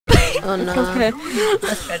Oh no. Okay.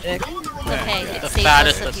 That's tragic. Okay, it The saved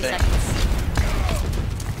fattest us a of few things. seconds.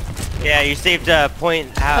 Yeah, you saved 5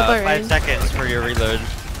 Alright. seconds for your reload.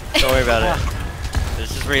 Don't worry about it.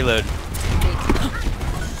 This is reload. On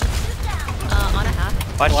a half.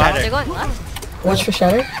 Watch Wow. Shatter. They're going left. Watch for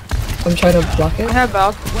shatter. I'm trying to block it. I have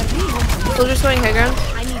Valk. Soldier's going high ground.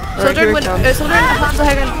 Alright, here it comes. Soldier and Hanzo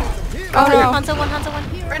high ground. Oh no. Hanzo one, Hanzo one.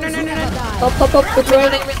 No. Up, it's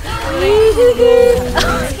right.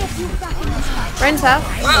 Ryan's half.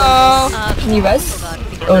 Uh-oh. Can you res? Oh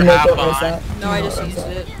god. Oh no, Half don't res behind. that. No, I just used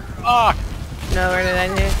it. Oh, No, we're gonna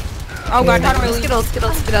die here. Oh god, how do I leave? Skittles, get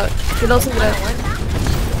out. Get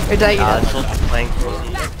out. Or die, you know. Soldier's flank.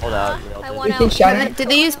 Hold out. I won We can out. shatter. Did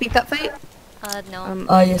they use peek that fight? No.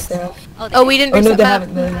 Yes they have. Oh, we didn't Oh no, reset they that.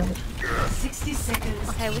 haven't. They haven't.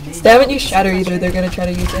 Okay, we can They haven't used shatter either. They're gonna try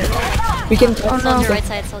to use it. We can. Soldier right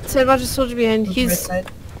side, soldier. So watch the soldier behind. Right He's side.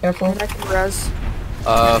 Careful. I can res.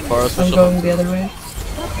 Forest I'm was going the other way.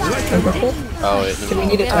 I'm purple. Oh wait, Do we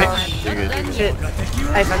need it? You're good. shit.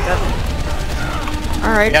 I fucked up.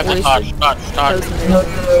 Alright, You have to boys. touch. No.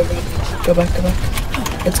 Go back.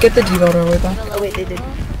 Let's get the diva on our way back. Oh wait, they did.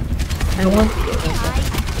 No one.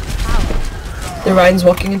 The Ryan's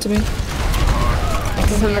walking into me.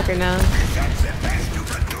 This one right now.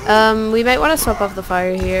 We might want to swap off the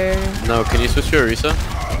fire here. No, can you switch to Orisa?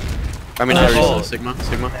 I mean, Oh. not Orisa, Sigma.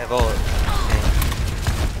 I have ult.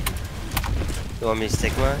 You want me to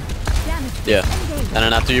Sigma? Yeah. And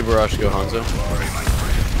then after you barrage, go Hanzo.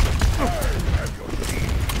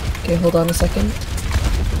 Okay, hold on a second.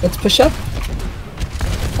 Let's push up.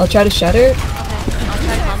 I'll try to shatter. I'll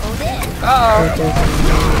try combo. Okay.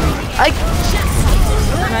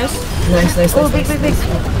 Nice. Nice. Oh, big.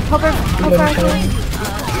 Help her. There's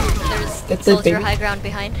There's Get the soldier baby. high ground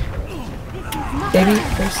behind. Baby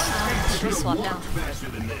first. Should swap down.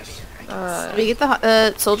 Did we get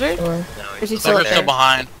the soldier? Or Or is he still up Sucker's still there?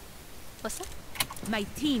 behind. What's that? My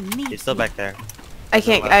team needs He's still back there. I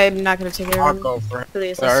can't. I'm not gonna take care of him. go for it. Really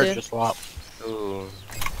is Sorry, let's just swap. Ooh.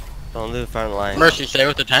 Don't lose front line. Mercy, stay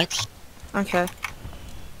with the tanks. Okay.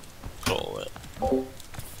 Roll it.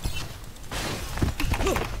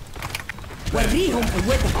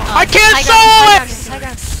 I can't High ground.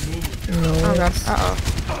 no. Oh god. Uh-oh.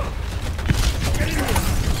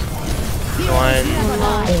 One.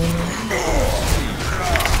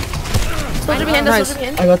 Soldier behind us. Nice. Soldier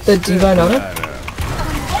behind. I got the diva and Ana.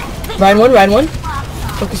 Ryan one.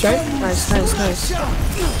 Focus Ryan. Nice. Ryan's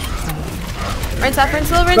half.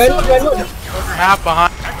 Ryan's low. Ryan one. Half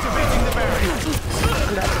behind.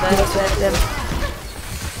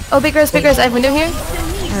 Oh, big res. I have window here.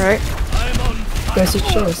 Alright. Guys, just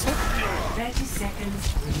show us.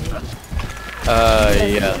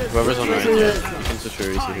 Yeah. Whoever's on right, you can switch to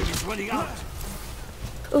Orisa here.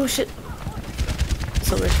 Oh shit.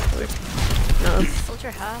 Soldier. No.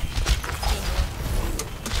 Soldier half.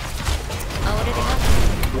 Oh, what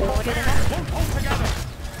did they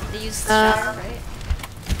have? They used shatter, right?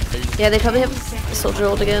 Yeah, they probably have soldier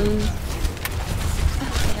ult again.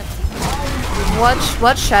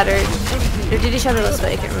 Watch shattered. Or did he shatter last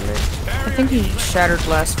fight? I can't remember. I think he shattered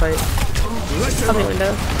last fight. Probably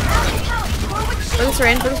window. Focus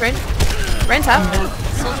Rain. Rain's half.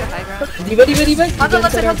 Soldier high ground. Diva. Hunter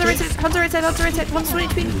left side. Hunter right side. 1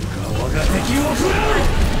 HP.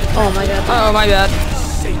 Oh my god. Oh my bad.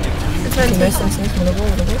 It's fine. Nice. Whatever.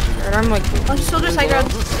 Alright, I'm like, Oh, soldier's high ground.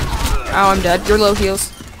 oh, I'm dead. You're low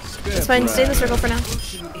heals. It's fine. Stay in the circle for now.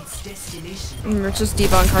 It's just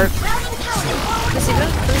debunk heart. Receive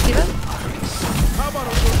it.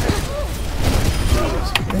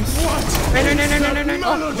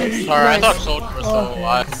 No. Sorry, I thought Soldier was still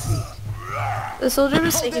alive. The soldier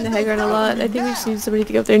was taking the high ground a lot. I think we just need somebody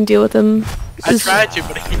to go up there and deal with him. I tried to,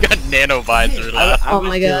 but he got nanobites or left. I Oh was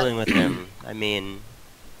my God. dealing with him. I mean,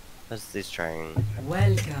 what's he's trying?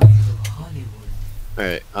 Welcome to Hollywood.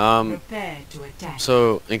 Alright, Prepare to attack.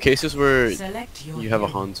 so in cases where Select your you have a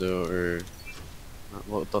hero. Hanzo or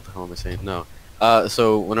what the hell am I saying? No.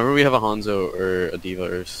 So whenever we have a Hanzo or a Diva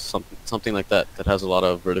or something like that that has a lot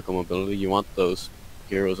of vertical mobility, you want those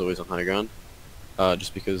heroes always on high ground.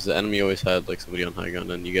 Just because the enemy always had like somebody on high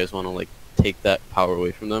ground, and you guys want to like take that power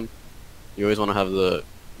away from them. You always want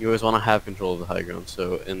to have control of the high ground.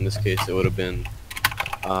 So in this case, it would have been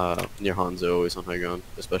near Hanzo, always on high ground,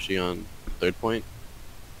 especially on third point.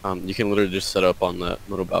 You can literally just set up on that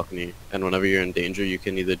little balcony, and whenever you're in danger, you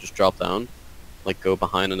can either just drop down, like go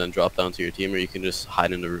behind and then drop down to your team, or you can just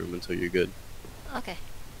hide in the room until you're good. Okay.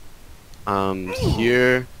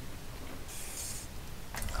 Here,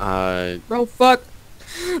 Bro, fuck.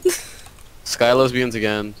 Sky lesbians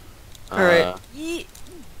again. Alright.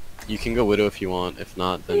 You can go Widow if you want. If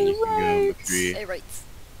not, then you can go McCree. Say right.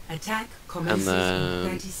 Attack And commences in then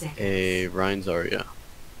 30 seconds. a Ryan Zarya.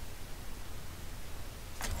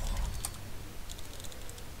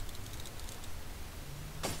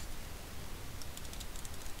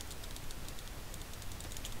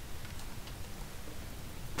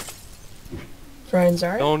 Ryan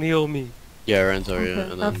Zarya? Don't heal me. Yeah, Ryan Zarya.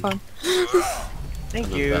 Okay, And have then fun. Thank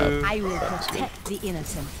Not you. bad. I will protect the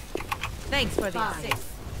innocent. Thanks for the assist.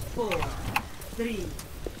 4, 3,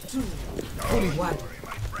 2, 1.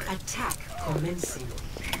 Attack commencing.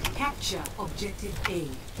 Capture objective A.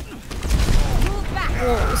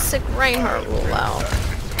 Oh, sick Reinhardt roll out.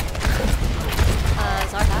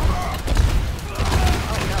 Zarda?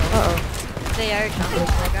 Oh no. Uh-oh. They are jumping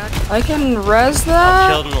to the ground. I can res that.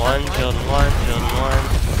 Children one, children one, children one.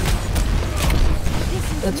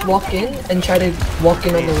 Let's walk in and try to walk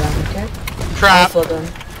in on the round, okay? Trap. Alpha them.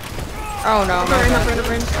 Oh no, my bad.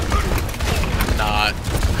 Not.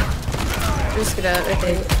 Just get out, I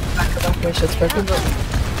think. Back my shit's broken.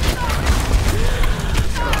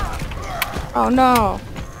 Oh no.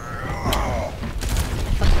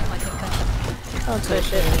 Fucked up my concussion. Oh, it's my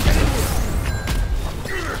shit.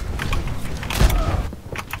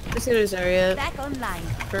 Just go to Zarya. Back online.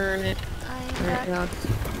 Burn it. I'm Right back. now.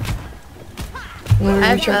 I'm gonna I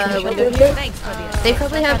have, recharge my window shit, here. okay? Thanks for the assist. They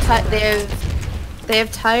probably have they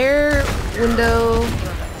have tire, window.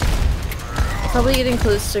 Probably getting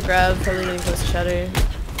close to grab. Probably getting close to shatter.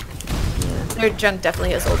 Yeah. Their junk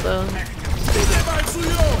definitely has ult though.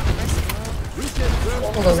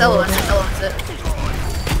 Hold on, Ella hold wants on. it. Ella wants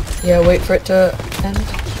it. Yeah, wait for it to end.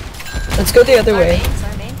 Let's go the other way.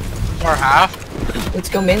 Our main. Or half. Let's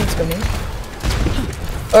go main, let's go main.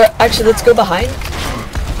 Or actually, let's go behind.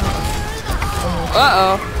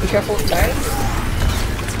 Uh oh. Be careful with tires.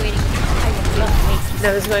 It's waiting. No,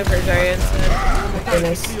 it's going for Zarya instead. Okay,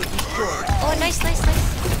 nice. Oh, nice, nice, nice.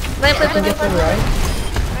 Play, play, I can play, get play, them play. right.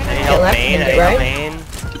 I need Get help left main, and I get need help right. main.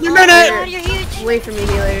 Oh, God, you're huge. Away from me,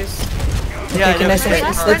 healers. Yeah, Okay, nice.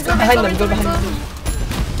 Let's go behind them, go behind them.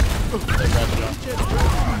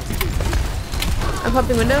 I'm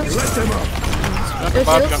popping window. There's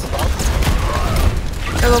heals.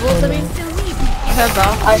 No bubbles, I mean. Heads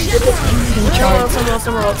off. I should have Somewhere charge. else, somewhere else,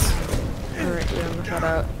 somewhere else. Alright, yeah, I'm gonna cut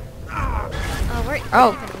out. We're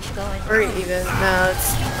Oh. even. We should go in. Or even. No,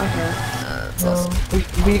 it's okay. It's No,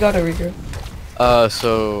 lost. we gotta regroup.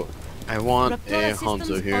 So I want a Raptor Hanzo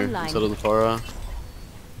systems here online. instead of the Pharah.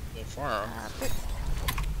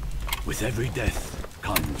 With every death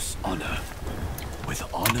comes honor. With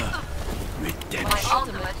honor, redemption.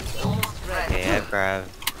 Okay, I grab.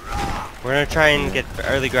 We're gonna try and get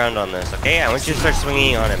early ground on this, okay? I want you to start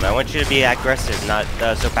swinging on him. I want you to be aggressive, not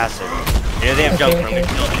so passive. You know they have jump from Okay. the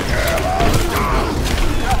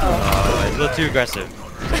Oh, it's a little too aggressive.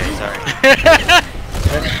 Okay, sorry.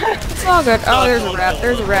 It's all good. Oh, there's a wrap.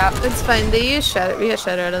 There's a wrap. It's fine. They use shatter. We got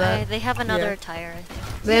shatter out of that. They have another tire, I think.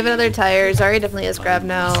 They have another tire. Zarya definitely has grab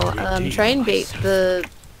now. Try and bait the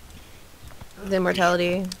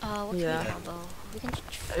immortality. What can Yeah. we combo? We can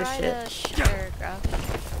Oh, try shit. to share grab.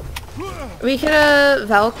 We can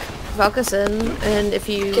Valk us in, and if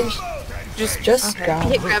you Just grab.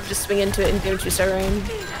 hit grab, just swing into it and give 2-star Ryan.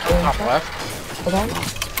 Top left. Hold on.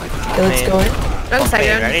 Okay, let's go in. Wrong side Okay,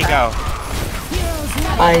 ground. ready, go.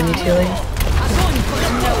 I need healing.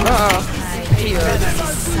 Uh-oh.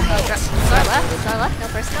 Start left, no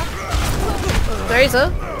first up. Sorry,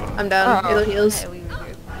 so I'm down. Uh-oh. Halo heals. Okay, we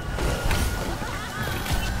regroup.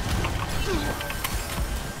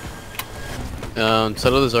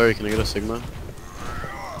 Instead of the Zarya, can I get a Sigma?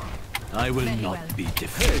 I will not be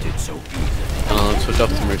defeated so easily. Let's switch up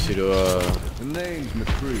to Mercy to The name's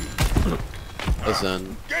McCree. a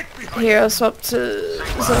Zen. Here, I'll swap to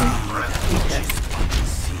Zen.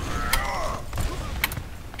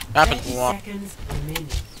 30 seconds remaining.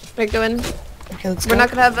 Right, go in. Okay, let's go. We're not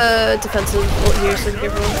gonna have a defensive ult here, so be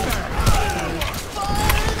careful.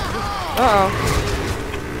 Uh-oh.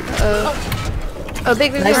 Oh,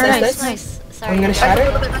 big, big, big. Nice, nice, Nice, nice. nice. Sorry. I'm gonna Back up a shatter.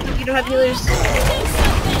 little bit, back up, you don't have healers.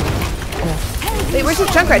 Wait, where's his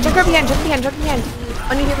junk right? Junk right behind, junk behind, junk behind.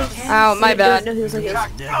 On your healers. Ow, my bad. No heals, no heals.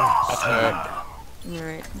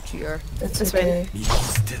 Alright, GR. That's That's okay.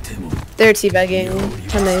 They're teabagging.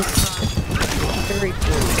 How nice.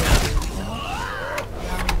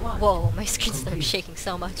 Whoa, my screen started shaking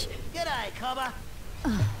so much.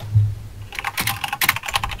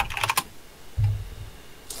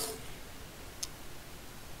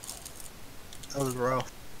 That was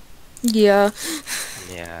rough. Yeah.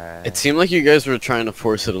 Yeah. It seemed like you guys were trying to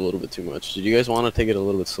force it a little bit too much. Did you guys want to take it a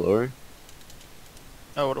little bit slower?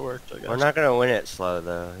 That would've worked, I guess. We're not gonna win it slow,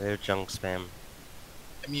 though. They have junk spam.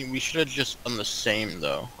 I mean, we should have just done the same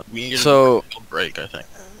though. We needed So- a break, I think.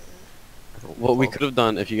 What we could have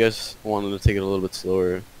done, if you guys wanted to take it a little bit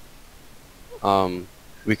slower,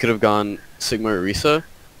 we could have gone Sigma Orisa,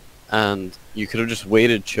 and you could have just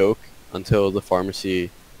waited choke until the pharmacy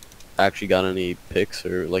actually got any picks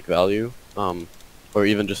or like value, or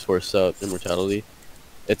even just forced out immortality.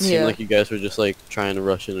 It seemed Yeah. like you guys were just like trying to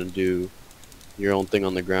rush in and do your own thing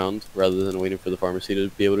on the ground rather than waiting for the pharmacy to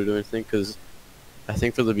be able to do anything. Because I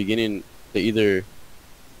think for the beginning they either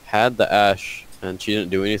had the ash and she didn't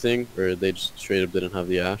do anything, or they just straight up didn't have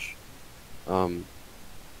the ash.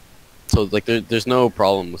 So like there's no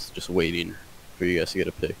problem with just waiting for you guys to get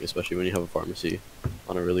a pick, especially when you have a pharmacy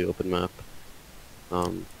on a really open map.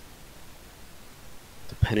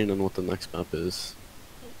 Depending on what the next map is,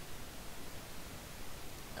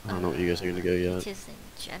 I don't know what you guys are gonna go yet. It is in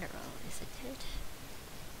general, isn't it?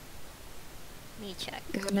 Me check.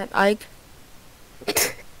 Isn't it Ike?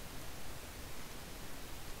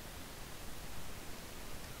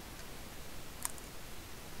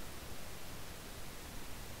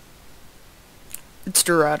 It's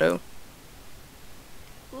Dorado.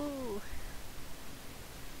 Ooh.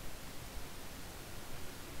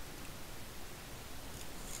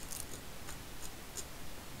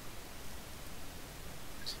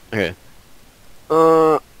 Okay.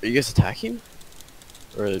 Are you guys attacking?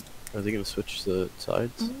 Or are they gonna switch the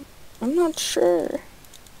sides? I'm not sure.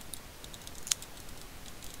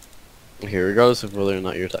 Okay, regardless of whether or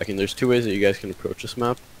not you're attacking, there's two ways that you guys can approach this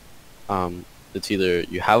map. It's either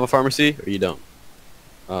you have a pharmacy or you don't.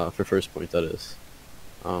 For first point, that is.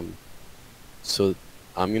 So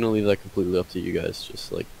I'm gonna leave that completely up to you guys.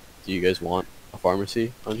 Just like, do you guys want a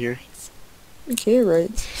pharmacy on here? Okay,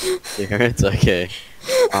 right. Yeah, it's okay.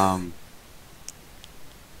 I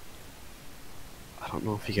don't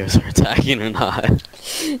know if you guys are attacking or not.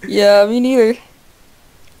 Yeah, me neither.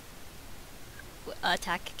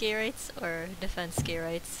 Attack gay rights or defense gay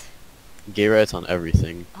rights? Gay rights on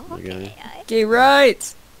everything. Oh, my okay. guy. Gay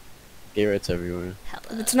rights! Gay rights everywhere.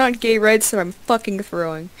 If it's not gay rights, then I'm fucking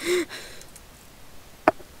throwing.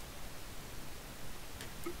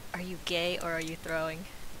 Are you gay or are you throwing?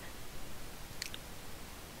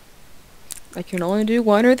 I can only do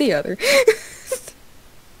one or the other.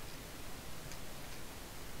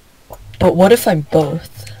 But what if I'm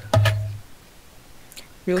both?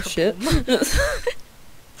 Real shit.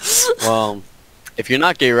 Well, if you're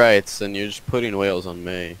not gay rights, then you're just putting whales on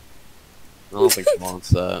May. I don't think he wants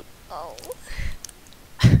that. Oh.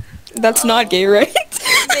 That's not gay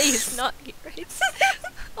rights. May is not gay rights.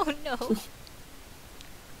 Oh no.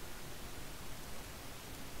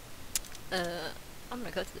 I'm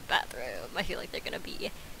gonna go to the bathroom. I feel like they're gonna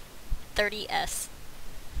be 30s.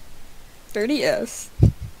 30s.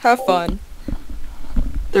 Have fun.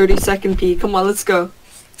 30-second pee. Come on, let's go.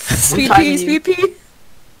 Sweet timing pea, you. sweet pea.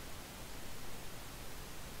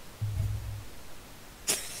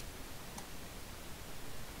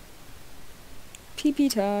 Pee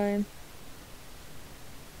time.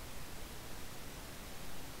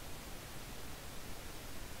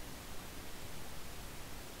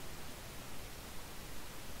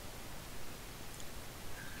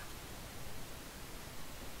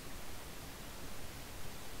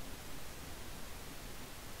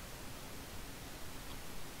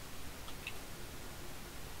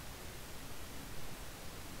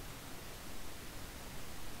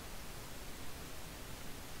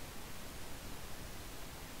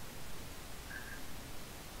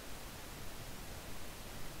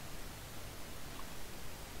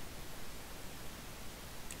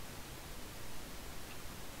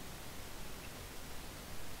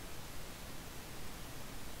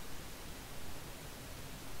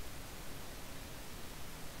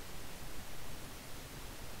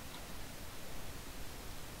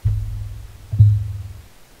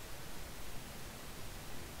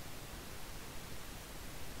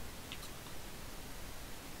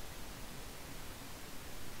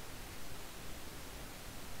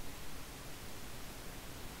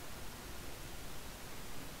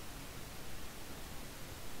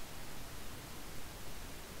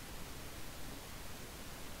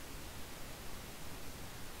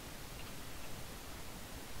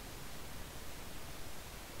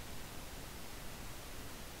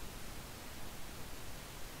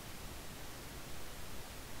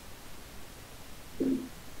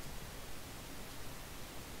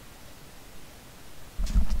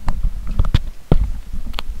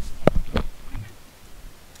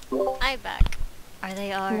 I'm back. Are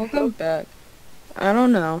they are? Welcome back. I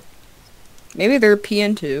don't know. Maybe they're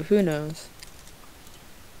peeing too. Who knows?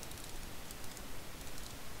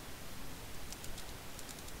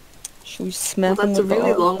 Should we smack Well, them that's a with the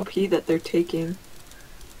really arm? long pee that they're taking.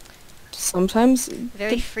 Sometimes.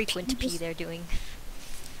 Very frequent pee they're doing.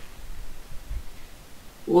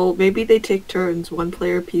 Well, maybe they take turns. One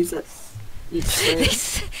player pees at each player.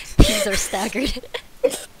 Peas are staggered.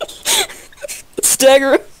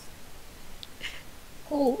 Stagger.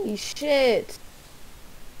 Holy shit.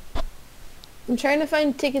 I'm trying to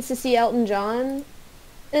find tickets to see Elton John, and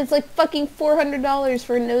it's like fucking $400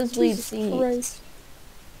 for a nosebleed seat. Christ.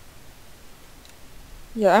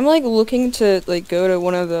 Yeah, I'm like looking to like go to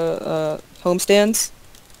one of the homestands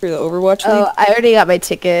for the Overwatch League. Oh, I already got my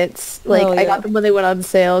tickets. Like, Oh, I yeah. got them when they went on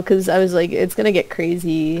sale, because I was like, it's gonna get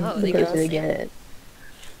crazy. Oh, Like, they it's got gonna on get...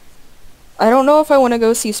 I don't know if I want to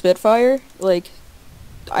go see Spitfire. Like,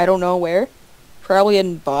 I don't know where. Probably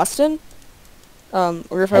in Boston.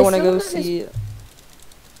 Or if I I want to still go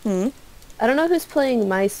don't see. I don't know who's playing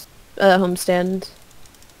my homestand.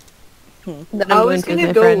 That I'm I going was to with gonna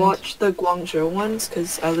my go friend. watch the Guangzhou ones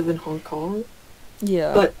because I live in Hong Kong.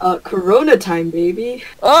 Yeah. But Corona time, baby.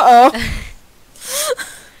 Uh-oh.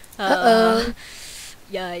 Uh-oh.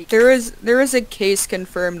 Yike. There is a case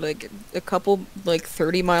confirmed like a couple like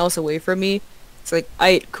 30 miles away from me. It's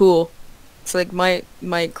like, cool. It's like my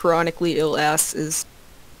chronically ill ass is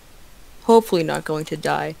hopefully not going to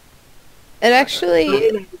die. It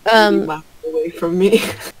actually, Miles away from me.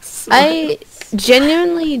 I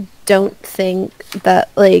genuinely don't think that,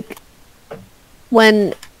 like,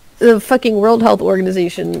 when the fucking World Health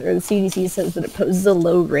Organization or the CDC says that it poses a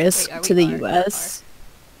low risk Wait, are to we the are? US.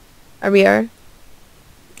 Are we are?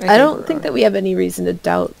 I don't think that we have any reason to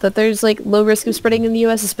doubt that there's, like, low risk of spreading in the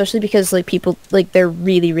US, especially because, like, people, like, they're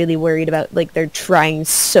really, really worried about, like, they're trying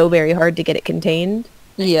so very hard to get it contained.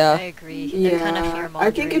 I Yeah. agree. They're kind of Yeah, fear-mongering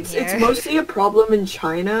I think it's here. mostly a problem in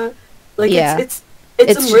China. Like Yeah. it's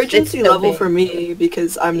It's emergency so level big. for me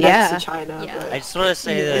because I'm Yeah. next to China. Yeah. But I just want to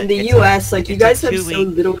say that in the it's U.S., like you it's a guys have so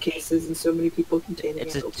 2-week little cases and so many people containing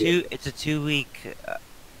It's it. a it'll be- 2-week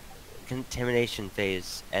contamination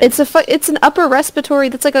phase. And It's an upper respiratory.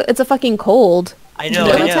 It's a fucking cold. I know,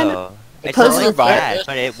 the I only time know. It's poses not a threat- bad,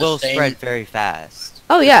 but it will Same. spread very fast.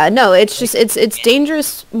 Oh yeah, no, it's just it's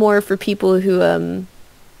dangerous more for people who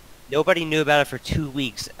Nobody knew about it for 2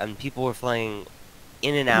 weeks, and people were flying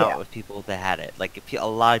in and out Yeah. with people that had it. Like a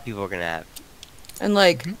lot of people were gonna have. And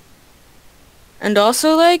like, and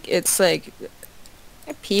also like, it's like,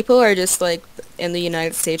 people are just like, in the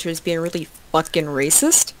United States are just being really fucking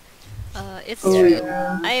racist. It's Oh, true.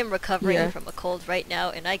 yeah. I am recovering Yeah. from a cold right now,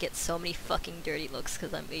 and I get so many fucking dirty looks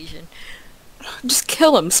because I'm Asian. Just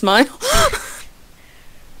kill him, Smile.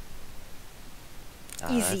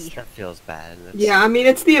 Easy. That feels bad. Yeah, I mean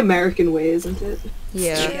it's the American way, isn't it?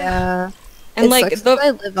 Yeah. yeah. And It like, sucks that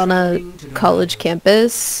I the, live on a college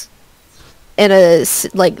campus in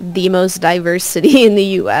like the most diverse city in the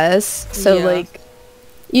U.S. So Yeah. like,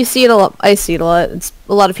 you see it a lot. I see it a lot. It's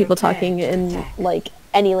a lot of people talking in like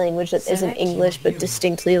any language that isn't English, but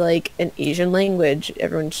distinctly like an Asian language.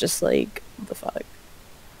 Everyone's just like, what the fuck?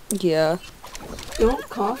 yeah. Don't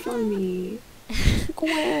cough on me.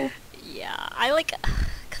 Yeah, I like,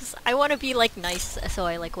 cause I want to be like nice, so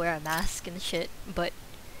I like wear a mask and shit, but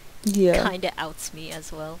Yeah. kinda outs me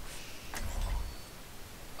as well.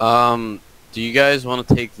 Do you guys want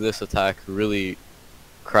to take this attack really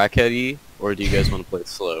crackheady, or do you guys want to play it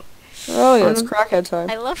slow? Oh yeah, it's crackhead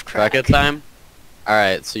time. I love crack. Crackhead time?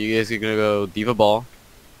 Alright, so you guys are gonna go Diva Ball,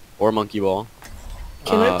 or Monkey Ball.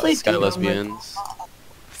 Can I play Sky Diva? Lesbians.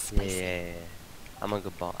 Yeah. I'm gonna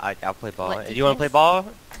go ball. I'll play ball. What, Do you want to play defense? ball?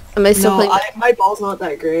 Am I still No, playing? my ball's not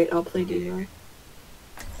that great. I'll play DR.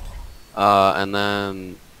 And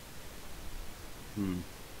then...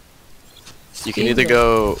 You can either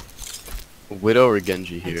go Widow or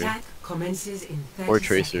Genji here. Attack commences in 30 Or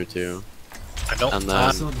Tracer seconds. too. I don't. And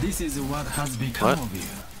then... So this is what has become What? of you.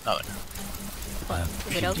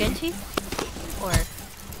 Widow Genji? Or...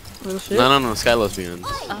 No, Sky Lesbians.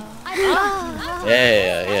 Ah.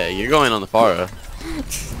 Yeah, you're going on the Pharah.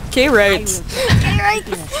 Okay, right.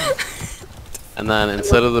 And then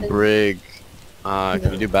instead of the Brig,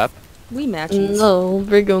 can you do BAP? We matches. No,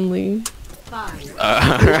 brig only.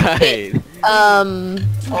 Alright.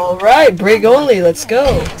 Alright, Brig only, let's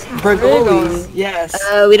go. Brig only, yes.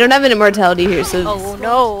 We don't have an immortality here, so Oh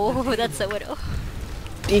no, that's a widow.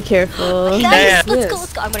 be careful. Guys, let's go, Yes.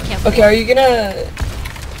 let's go. I'm gonna camp. Okay, are you gonna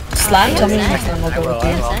slam? Tell me Zen. next time I'll go with They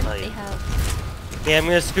you. have I'll Zen, tell you. they have... Yeah, I'm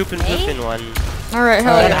gonna scoop and poop Eh? in one. Alright,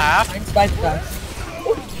 hell yeah. half.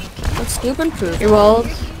 Let's scoop and poop. Your walled.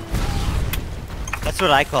 That's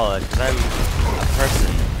what I call it, because I'm a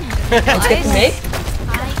person. Let's get the May.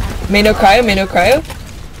 May no cryo, May no cryo.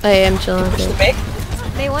 I am chilling. Push the Okay.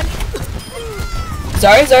 May. May one.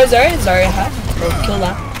 Zarya, half. Oh, kill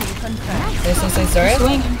that. Nice,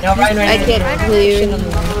 Zarya. Now Ryan, I can't heal you.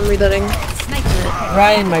 I'm reloading.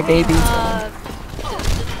 Ryan, my baby.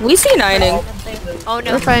 We see nining. Oh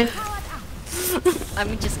no. We're fine.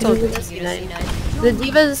 I'm just gonna continue to C9. The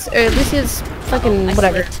divas, or Lucia's fucking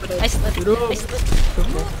whatever. I slipped.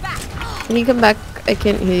 Can you come back? I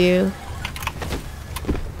can't hear you.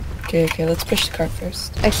 Okay, let's push the cart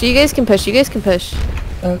first. Actually, you guys can push.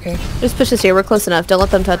 Okay. Just push this here. We're close enough. Don't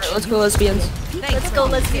let them touch. Let's go, lesbians. Let's go,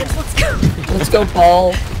 lesbians. Let's go. Let's go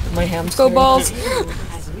ball. My hamster. Go balls.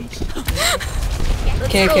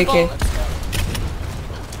 Okay.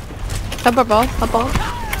 Hop our ball.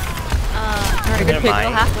 Alright, Good widow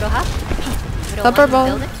mind. half. Hop our ball.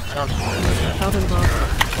 Building.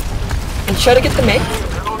 And try to get the mate.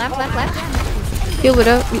 Left. Heal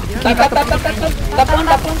Widow. Tap one.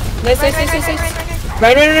 Nice.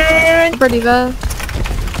 Ryan. Hop our diva.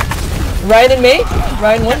 Ryan and May.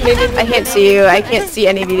 Ryan one, May. I can't see you. I can't see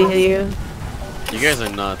any of you to heal you. You guys are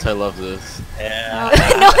nuts. I love this. Yeah.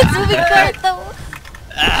 No, it's moving cart though.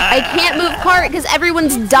 I can't move cart because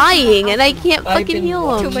everyone's dying and I can't fucking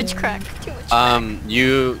heal Too them. much crack.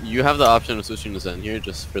 You have the option of switching to Zen here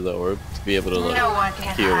just for the orb to be able to like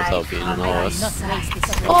heal without being an OS.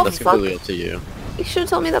 Oh That's fuck. completely up to you. You should have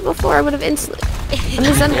told me that before. I would have instantly. I'm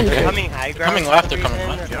a Zen hunter. Coming high ground. Coming left or coming for some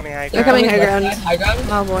left? reason, or coming high They're ground? coming high ground. High ground.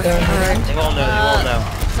 Oh boy. They're on high ground. They won't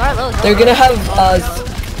know.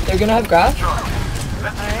 They're gonna have graph.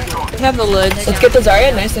 We have the lids. Let's get the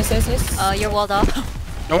Zarya. Nice. You're walled off.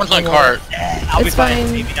 No one's on cart. I'll be It's fine.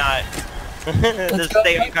 fine. Maybe not. Just go.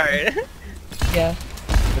 stay on card. Yeah.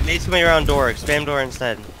 The mate's coming around door. Spam door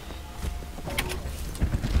instead.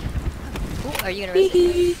 Ooh, are you gonna risk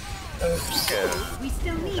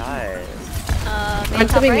it? Die.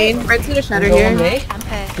 Red's coming main. Red's gonna shatter Go on here. May.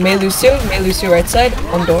 Okay. May Lucio right side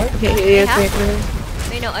on door. Okay.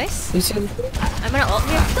 Wait, no ice. Lucio. I'm gonna ult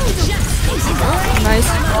here. Nice.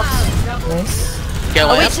 Nice. Get Oh,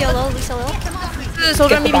 wait, lamp. Lucio low.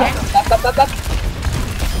 Hold on, maybe. Back.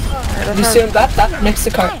 Lucio and back next to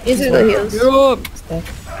cart. These are the heals.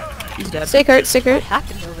 He's dead. Stay cart. What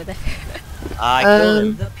happened over there? I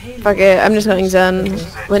killed him. Fuck it. I'm just going Zen.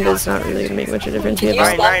 Window's not really gonna make much of a difference. We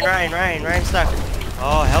have Ryan stuck.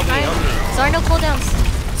 Oh, help me. Sorry, no cooldowns.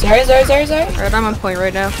 Zarya. Alright, I'm on point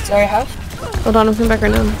right now. Zarya half. Hold on, I'm coming back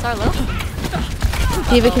right now. Sorry, low.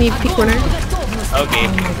 Diva, can you peek corner? Okay.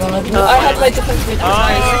 God. No, I had my defense mid.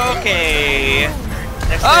 Okay.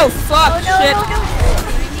 Next Oh turn. fuck!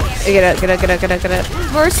 Shit. Get out.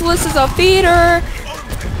 Merciless is a feeder.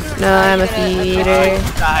 No, I'm a feeder.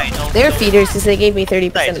 Die. Don't They're feeders because they gave me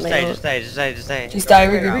 30% die. of Just my die. ult. Just die.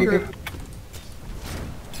 Regroup.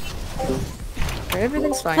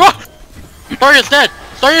 Everything's fine. Zarya's dead.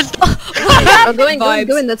 Zarya's dead. Oh,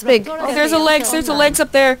 go in, that's big. Oh, there's a legs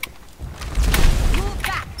up there.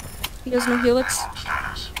 He has no helix.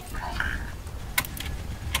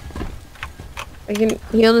 I can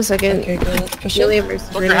heal in a second. Okay, go. Let's push Heal it. you versus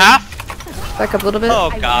Look, you're Reyna. half. Back up a little bit.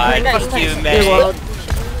 Oh god. Fuck you, You're man. wild.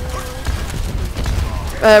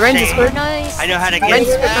 Ryan's Discord. Nice. I know how to Ryan's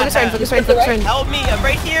get. Discord. Focus Ryan. Help me! I'm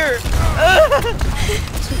right here.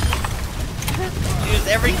 Use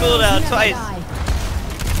every cooldown twice.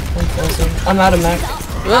 I'm out of max.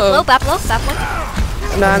 Bap low.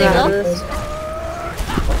 No, I'm Stay not. low.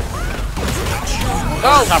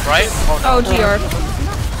 Oh, Top right. oh, GR.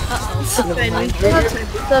 Still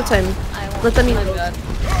have time. Let them use My bad.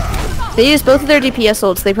 They use both of their DPS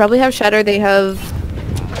ults. They probably have Shatter. They have...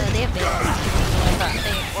 They have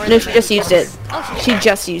base. No, she just used it. Oh, She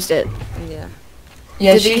just used it. Yeah.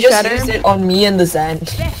 Yeah, Did she they just shatter? used it on me and the Zen.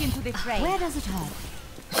 Where does it hurt?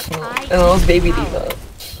 And it was baby diva.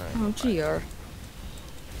 Oh, GR.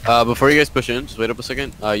 Before you guys push in, just wait up a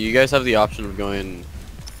second. You guys have the option of going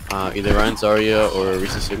either Ryan Zarya or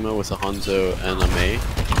Risa Sigma with a Hanzo and a Mei.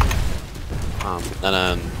 And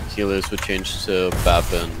then healers would change to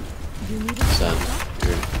Bap and Zen.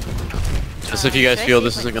 Just if you guys feel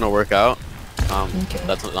this isn't gonna work out,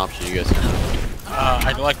 that's an option you guys can have.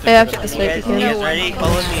 I'd like to. I have to You just guys, wait. you guys ready?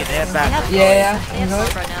 Follow me. They have back. Yeah. They have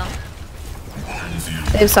Sombra now.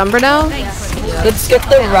 They have Sombra now? Let's get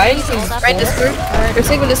the Ryan. Ryan Discord. Or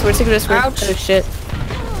Sigma Discord. Ouch. Oh shit.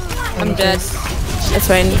 I'm dead. That's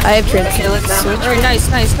fine. I have Trance. Alright, nice.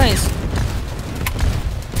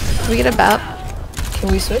 Can we get a Bap? Can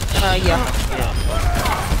we switch? Yeah.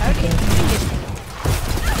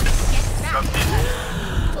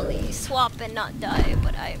 Fully swap and not die,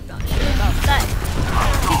 but I am not sure about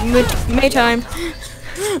that. May time.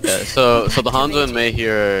 Yeah, so the Hanzo and Mei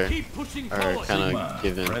here are kind of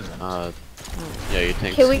given, yeah, you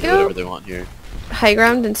tanks Can we do go- whatever they want here. High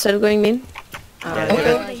ground instead of going main? Yeah,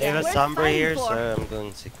 they have a Sombra here, so I'm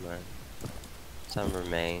going Sigma. Sombra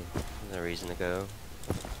May. No reason to go.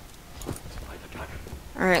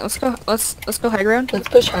 All right, let's go. Let's go high ground. Let's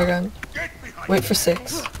push high ground. Wait for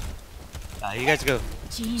 6. You guys go.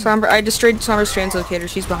 Sombra, I destroyed Sombra's translocator.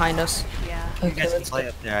 She's behind us. Yeah. You Okay, guys can let's play go.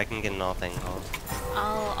 up there. I can get an all thing call.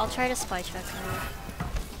 I'll try to spy check her.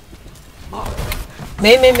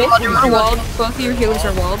 May. You're walled. Both of your healers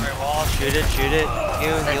are walled. Wall, shoot it.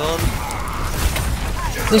 Heal him.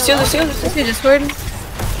 Lucio. Sig Discord.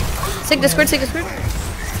 Sig Discord.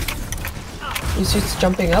 Lucio's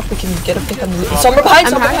jumping up. We can get a pick on Lucio. Sombra behind.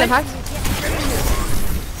 I'm Sombra hacked. I'm behind. hacked.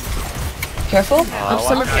 Careful. I'm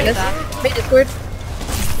somewhere behind us. May Discord.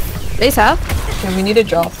 Base half. Okay, we need a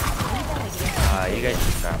drop. You guys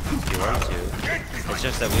should drop if you want to. It's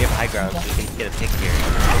just that we have high ground, so we can get a pick here.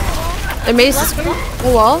 And May's Discord.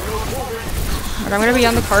 The wall. Alright, I'm gonna be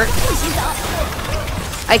on the cart.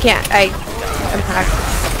 I can't. I'm hacked.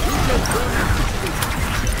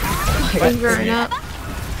 Ryan's running up.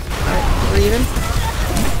 Alright, we're even.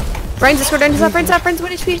 Ryan's Discord. Ryan's up. Ryan's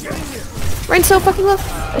 1 HP. Ryan's so fucking low.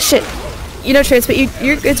 Oh, shit. You know trans, but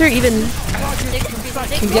your goods are even.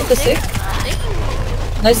 Can you get the 6?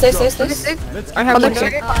 Nice. I have one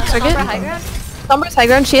Second. Sombra high ground? Sombra's high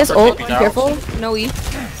ground. She has ult. Be careful. No E.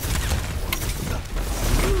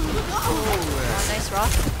 Nice rock.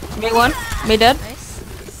 May one. May dead. Nice.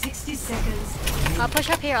 60 seconds. I'll push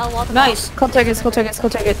up here. I'll wall them Nice. Call targets. I'm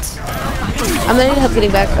gonna need help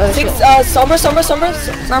getting back. Oh, 6. shit. Sombra.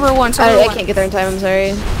 Sombra one. I can't get there in time. I'm sorry.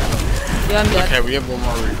 Yeah, I'm dead. Okay, we have one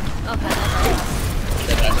more route. Okay.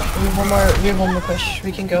 We have one more push.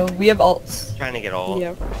 We can go. We have ults. Trying to get all.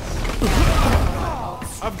 Yeah.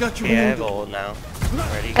 I've got you. Yeah, I have ult now.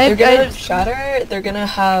 Ready? They're gonna shatter. They're gonna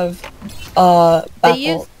have back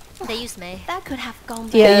ult. They use May. That could have gone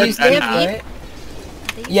Yeah. They use they Eve, have right?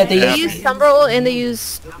 Yeah, they They use Sombra ult and they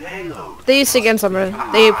use Sig and Sombra.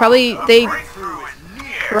 They probably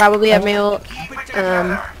have May ult.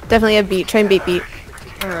 Definitely have beat. Try and beat.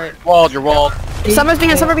 Alright. Walled, you're walled. Sombra's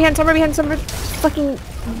behind. Sombra fucking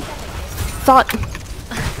thought.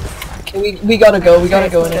 Okay, we gotta go. We gotta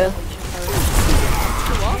go in it.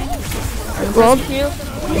 Rolled. We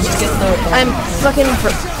just get the. I'm fucking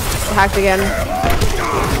hacked again.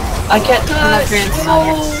 I can't touch.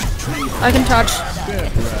 I can touch.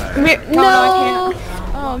 Come here. No, I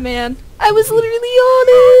can't. Oh man. I was literally on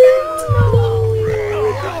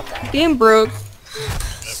it. Game broke.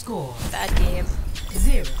 Score Bad game.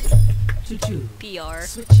 0-2. PR.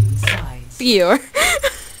 Switching sides. BR.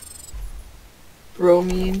 Bro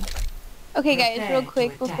mean. Okay guys, real Prepare to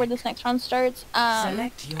quick before attack. this next round starts,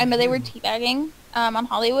 Select your I know they were hero. teabagging on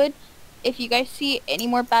Hollywood. If you guys see any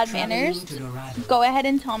more bad Traveling manners, to Dorado. go ahead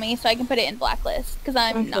and tell me so I can put it in blacklist, because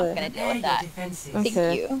I'm not Okay. gonna deal Prepare with your that. defenses. Thank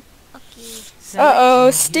Okay. you. Okay. Select Uh-oh,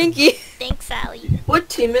 your stinky. Thanks, Sally. What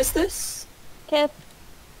team is this? Kip.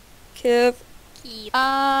 Kip. Keep.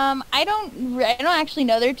 I don't actually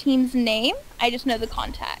know their team's name. I just know the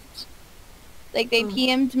contact. Like they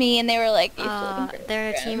PM'd me and they were like, "You're still looking for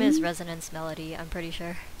Their Scrim?" team is Resonance Melody, I'm pretty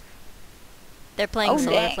sure. They're playing Oh,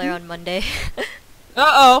 Solar dang. Flare on Monday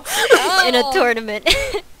Uh-oh. in a tournament.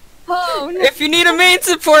 Oh no. If you need a main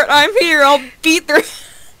support, I'm here. I'll beat through.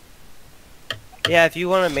 Yeah, if you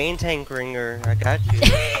want a main tank ringer, I got you.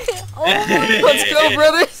 Let's go,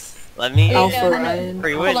 brothers. Let me. Alpha no. Ryan.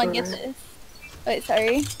 Free Hold win. on, get this. Wait,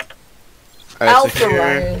 sorry. Alright, Alpha so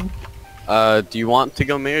here, Ryan. do you want to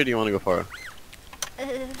go May or do you want to go far? Uh,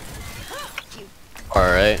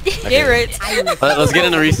 Alright. Okay, right. Let's get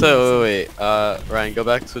into Risa. Wait. Ryan, go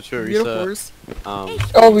back, switch to Beautiful Risa. horse.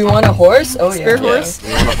 Oh, we want a horse? Oh yeah. Spare Yeah, horse? we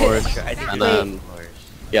want a horse. I think And we then, need horse.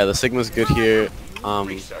 yeah, the Sigma's good here.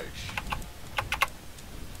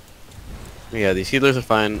 Yeah, these healers are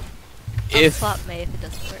fine. I'll If, swap May if it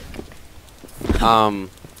doesn't work.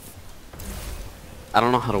 I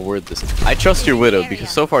don't know how to word this. I trust your Widow because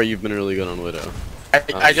so far you've been really good on Widow.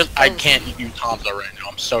 I can't use Hanzo right now.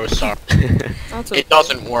 I'm so sorry. That's It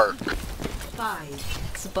doesn't work.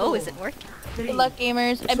 5, This bow isn't working. 3, Good luck,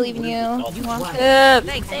 gamers. I believe in you. You want 1. Kip.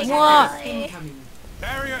 Thanks, Incoming.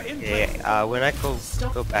 Barrier in. Yeah, when I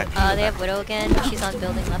go back. They have Widow again. She's on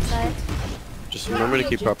building left side. Just remember to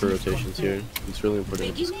keep proper rotations here. It's really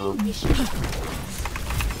important to this comp.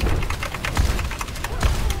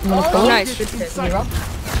 Oh, nice. Good hit. Can you rock?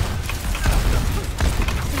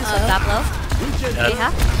 Top low. Okay,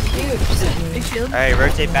 half. Big shield. Alright,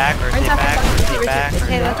 rotate back, rotate back, rotate back,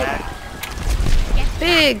 Okay, rotate okay. back.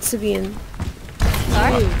 Big Sabine.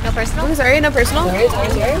 Sorry, no personal. Oh, sorry, no personal. Sorry.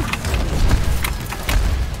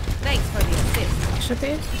 Thanks for the assist. Should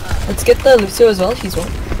be. Let's get the Lucio as well. He's one.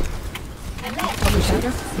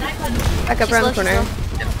 Back up She's around low, the corner.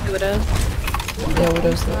 she's Widow. Yeah,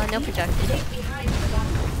 Widow's there. No project.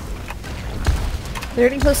 They're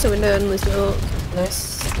getting close to window and Lucio.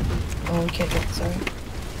 Nice. Oh, we can't get it, sorry.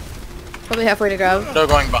 Probably halfway to grab. They're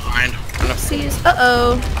going behind. Sees.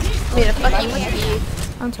 Uh-oh. Made a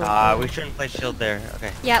fucking We shouldn't play shield there.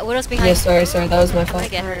 Okay. Yeah, Widow's behind. Yeah, sorry, that was my I'm gonna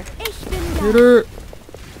fault. get her.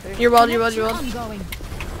 You're walled.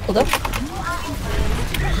 Hold up.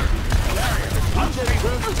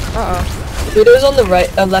 Uh-oh. Widow's on the right,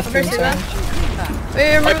 left room, sorry.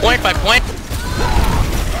 By point.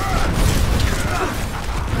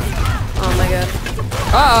 Oh my god.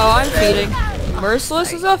 Uh-oh, I'm feeding.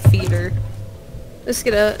 Merciless is a feeder. Just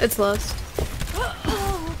get out. It's lost.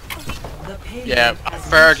 Yeah,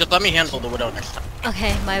 fair. Just let me handle the widow next time.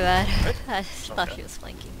 Okay, my bad. I thought she was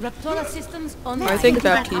flanking. Raptora systems on I think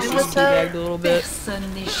Baptiste just teabagged a little bit.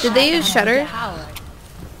 Did they use Shutter?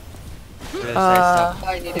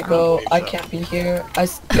 I need to go. I can't be here.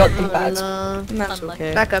 Got the bats. No. That's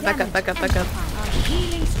okay. Back up. Can I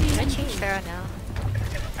change Farah now?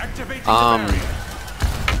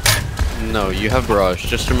 No, you have Barrage.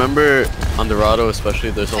 Just remember, on Dorado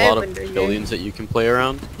especially, there's a I have lot of Winter here. buildings that you can play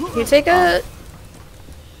around. Can you take a...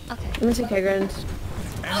 Okay. I'm gonna take high ground.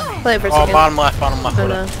 Play it for a Oh, second. bottom left, Oh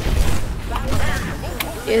no.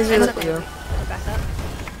 You guys are It's okay. Back up.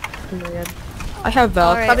 Oh my god. I have Val.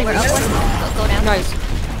 Alright, we're up one. Go down. Nice.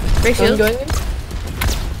 Break shield. Going in?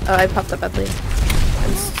 Oh, I popped up badly.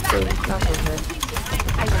 I'm still not okay.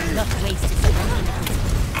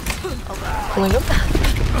 Pulling up?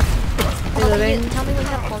 Reloading. Tell me when you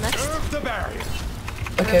have pull next. Okay,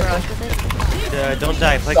 Whatever, okay. I'll with it. Don't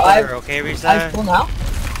die. Play So corner, okay, I Risa? pull now?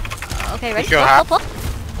 Okay, ready? Go Pull, half. pull, pull.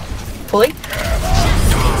 Pulling?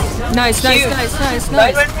 Nice. Right.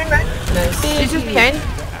 Nice. She's just behind.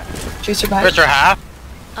 Chaser behind. Where's her half?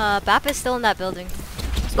 Bap is still in that building.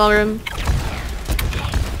 Small room.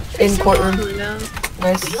 In courtroom. No.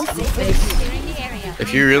 Nice.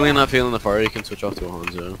 If you're really not feeling the fire, you can switch off to a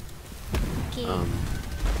Hanzo.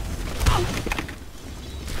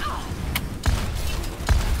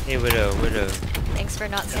 Hey, Widow. Thanks for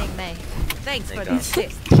not saying May. Thanks for Thank the God.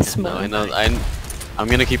 assist. No, I know. I'm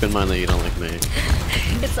gonna keep in mind that you don't like me.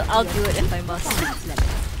 I'll do it if I must.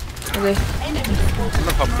 Okay.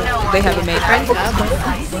 They have a mate.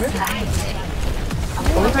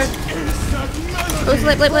 Oh,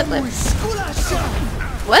 lip.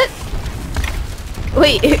 What?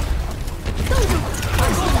 Wait.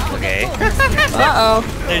 Okay. Uh-oh.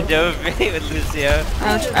 They're dove me with Lucio.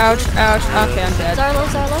 Ouch. Okay, I'm dead.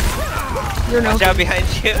 Zarlo. You're no. Watch out behind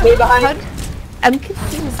you. Way behind. I'm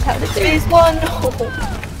confused. How did Phase one.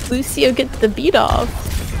 Lucio get the beat off?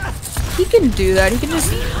 He can do that. He can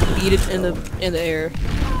just beat it in the air.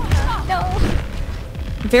 No.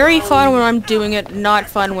 Very fun when I'm doing it, not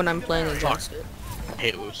fun when I'm playing against it. I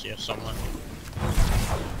hate Lucia so much.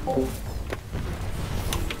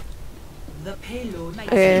 The payload.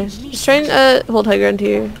 Okay. Just try and hold high ground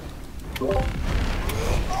here.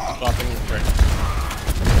 Stopping the break.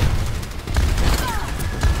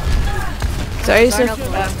 Sorry, sir. Zarno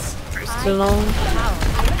pull. Personal.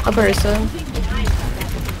 A Barista.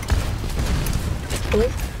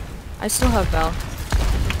 I still have Val.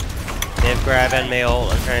 They have grab and mail.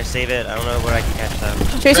 I'm trying to save it. I don't know what I can catch them.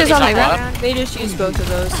 Tracer's on high Top ground. They just used both of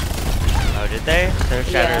those. Oh, did they? They're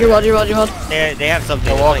shattered. You're walled. They have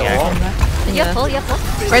something. Go wall, Pulling go wall. action. Yeah, pull.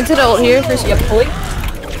 Right into the ult here. First, Yep, pulling.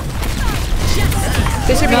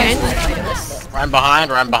 Tracer behind. Ryan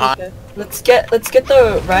behind. Okay. Let's get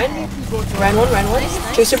the Ryan. Ryan one.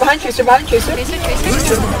 Chaser behind. Tracer.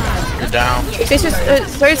 You're down. Tracer's,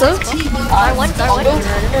 sorry, low. R1.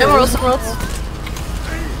 No more ults.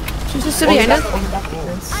 She's just behind us.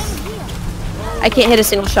 I can't hit a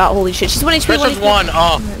single shot. Holy shit. She's 1 HP. Chris is one.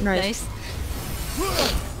 Oh, Nice.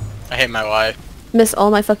 I hate my life. Miss all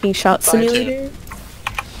my fucking shot simulator.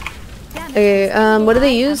 Okay, what do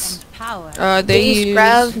they use? They use use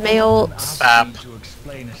Grav, Mail, Bap.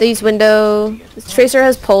 they use Window. Tracer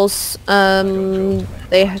has Pulse. They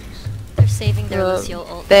They're saving their Lucio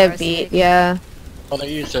ult. they have for Beat, us. yeah. Well,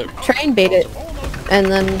 they use it. Try and bait it. And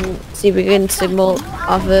then see if we can signal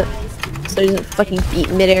off it. So he doesn't fucking beat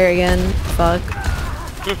midair again. Fuck.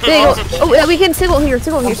 There you go. Oh, yeah, we can signal here.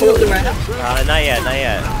 Not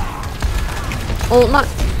yet. Oh, not.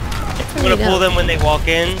 I'm gonna pull them when they walk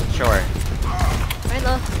in. Sure. Right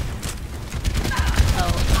low.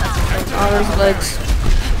 Oh, that's all those legs.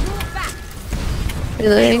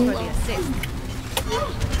 Reloading. for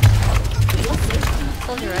the assist.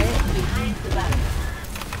 Told you, right?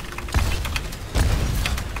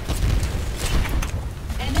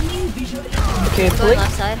 Okay, Going Blake.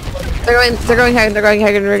 left side. They're going high. They're going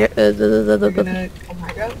high. We're gonna come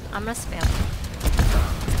high ground. I'm gonna spam.